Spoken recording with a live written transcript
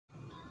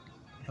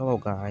Hello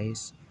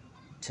guys,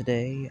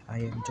 today I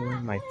am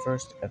doing my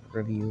first ever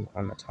review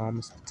on the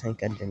Thomas the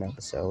Tank Engine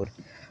episode.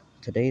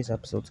 Today's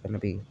episode's gonna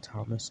be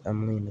Thomas,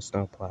 Emily, and the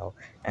Snowplow,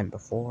 and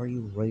before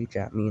you rage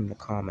at me in the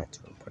comments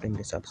for putting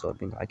this episode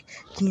being like,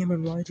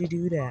 Cameron, why'd you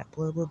do that,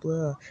 blah blah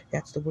blah,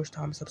 that's the worst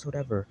Thomas episode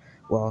ever.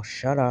 Well,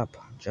 shut up,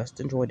 just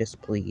enjoy this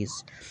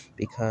please,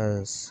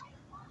 because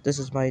this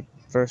is my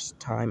first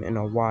time in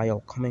a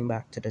while coming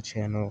back to the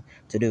channel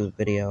to do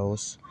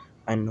videos.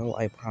 I know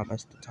I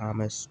promised the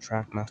Thomas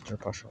Trackmaster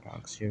Push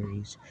Along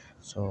series,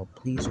 so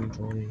please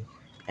enjoy,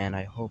 and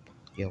I hope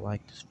you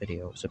like this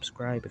video.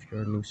 Subscribe if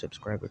you're a new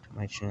subscriber to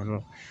my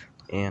channel,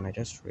 and I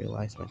just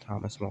realized my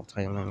Thomas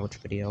multi-language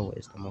video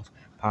is the most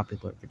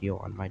popular video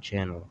on my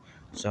channel.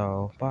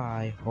 So,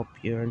 bye, hope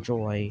you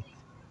enjoy.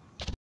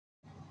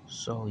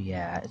 So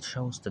yeah, it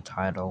shows the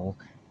title,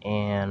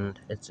 and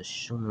it's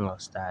assuming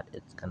us that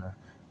it's gonna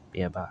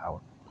be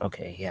about,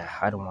 okay, yeah,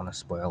 I don't want to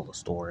spoil the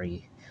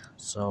story.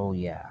 So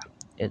yeah,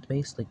 it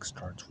basically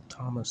starts with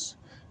Thomas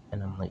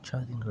and Emily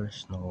chugging her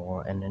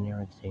snow, and then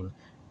everything.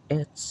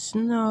 It's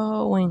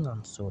snowing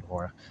on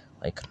Sodor,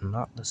 like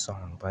not the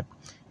song, but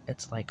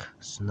it's like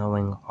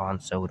snowing on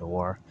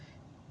Sodor,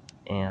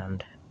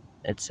 and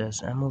it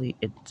says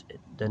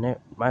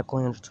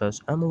Michelangelo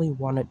says Emily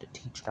wanted to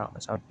teach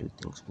Thomas how to do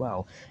things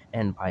well,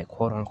 and by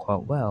quote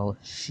unquote well,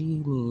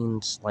 she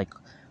means like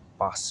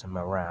boss him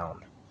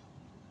around.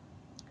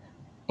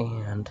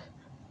 And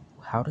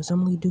how does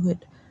Emily do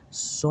it?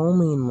 So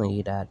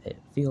meanly that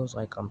it feels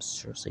like I'm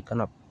seriously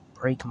gonna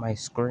break my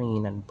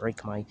screen and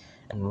rip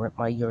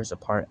my ears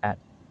apart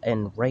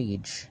in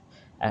rage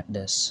at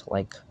this.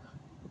 Like,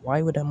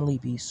 why would Emily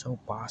be so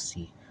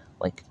bossy?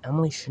 Like,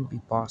 Emily shouldn't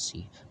be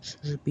bossy. She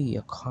should be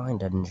a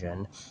kind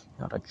engine,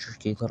 not a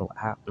jerky little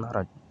not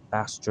a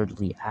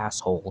bastardly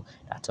asshole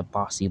that's a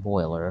bossy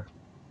boiler.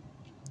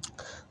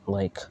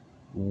 Like,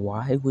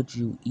 why would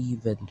you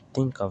even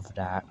think of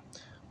that?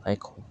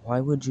 Like, why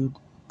would you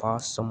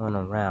boss someone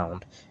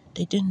around?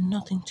 They did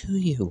nothing to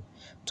you.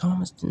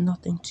 Thomas did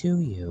nothing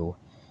to you.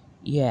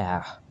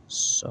 Yeah,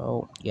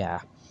 so,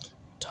 yeah.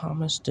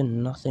 Thomas did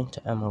nothing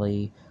to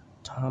Emily.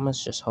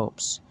 Thomas just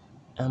hopes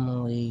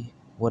Emily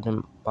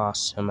wouldn't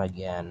boss him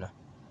again.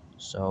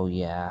 So,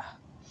 yeah.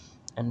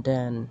 And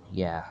then,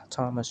 yeah,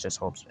 Thomas just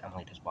hopes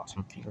Emily does boss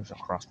him. Fingers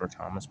crossed for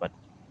Thomas, but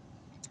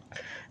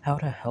how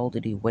the hell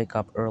did he wake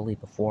up early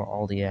before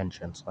all the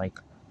engines? Like,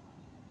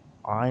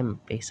 I'm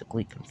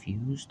basically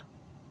confused.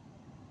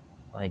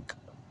 Like,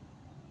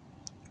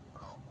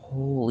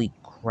 holy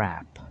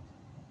crap.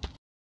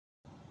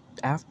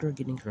 After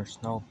getting her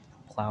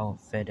snowplow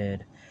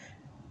fitted,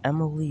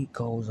 Emily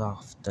goes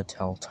off to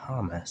tell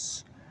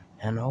Thomas,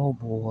 and oh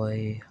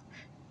boy,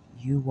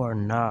 you are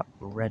not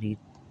ready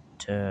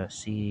to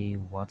see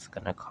what's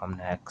gonna come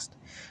next,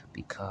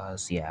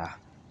 because yeah,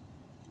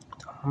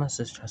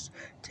 Thomas is just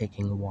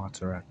taking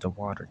water at the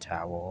water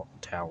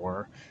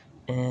tower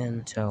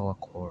until of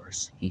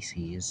course he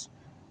sees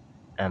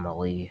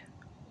Emily.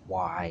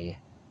 Why?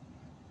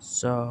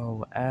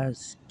 So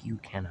as you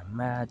can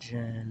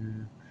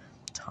imagine,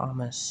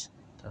 Thomas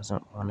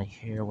doesn't want to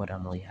hear what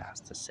Emily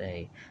has to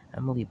say.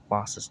 Emily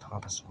bosses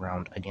Thomas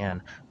around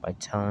again by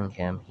telling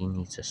him he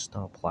needs a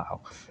snowplow.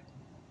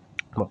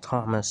 Well,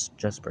 Thomas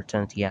just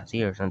pretends he has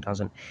ears and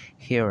doesn't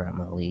hear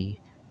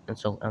Emily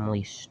until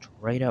Emily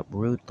straight up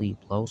rudely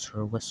blows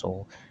her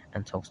whistle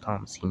and tells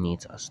Thomas he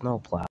needs a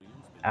snowplow.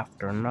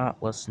 After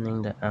not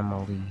listening to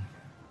Emily,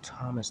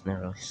 Thomas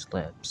nearly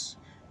slips.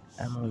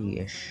 Emily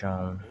is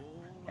shown,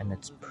 and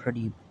it's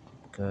pretty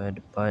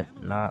good, but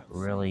not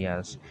really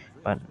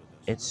but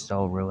it's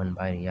still ruined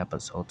by the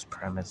episode's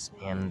premise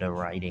and the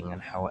writing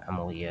and how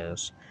Emily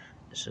is.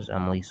 This is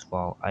Emily's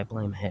fault. I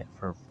blame Hit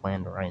for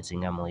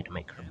flanderizing Emily to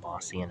make her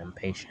bossy and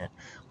impatient,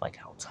 like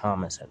how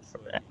Thomas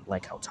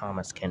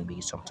can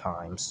be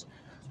sometimes.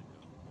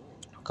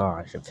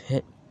 Gosh, if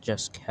Hit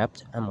just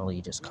kept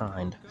Emily just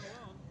kind.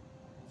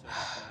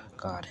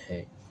 God,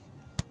 Hit,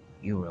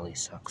 you really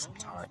suck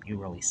sometimes. You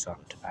really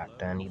sucked back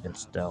then, even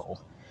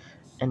still.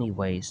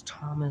 Anyways,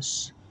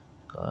 Thomas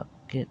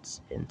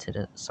gets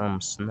into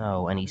some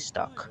snow and he's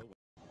stuck.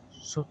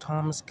 So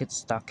Thomas gets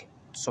stuck.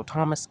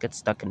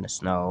 In the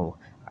snow,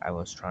 I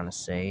was trying to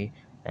say,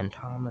 and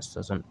Thomas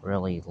doesn't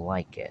really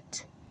like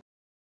it.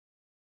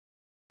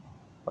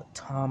 But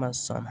Thomas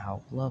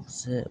somehow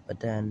loves it, but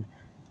then,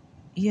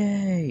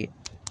 yay!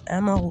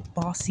 Emma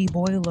Bossy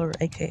Boiler,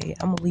 aka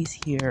Emily's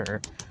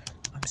here.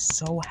 I'm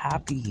so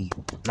happy.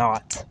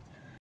 Not.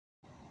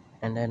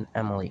 And then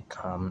Emily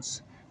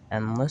comes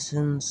and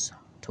listens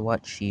to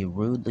what she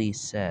rudely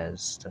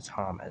says to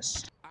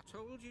Thomas. I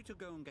told you to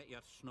go and get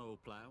your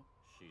snowplow,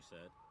 she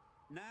said.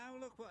 Now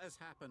look what has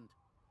happened.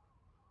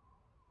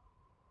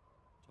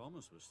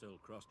 Thomas was still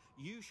cross.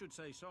 You should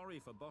say sorry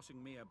for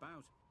bossing me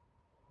about.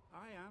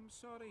 I am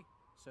sorry,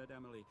 said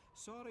Emily.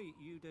 Sorry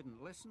you didn't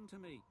listen to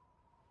me.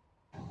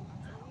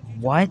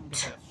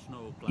 What?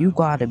 You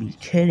gotta be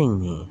kidding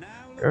me.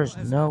 There's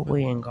no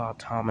way in God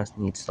Thomas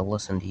needs to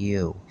listen to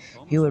you.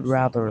 He would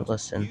rather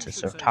listen to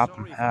Sir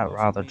Topham Hatt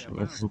rather than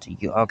listen to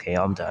you. Okay,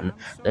 I'm done.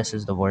 This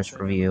is the worst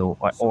review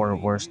or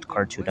worst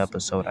cartoon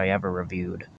episode I ever reviewed.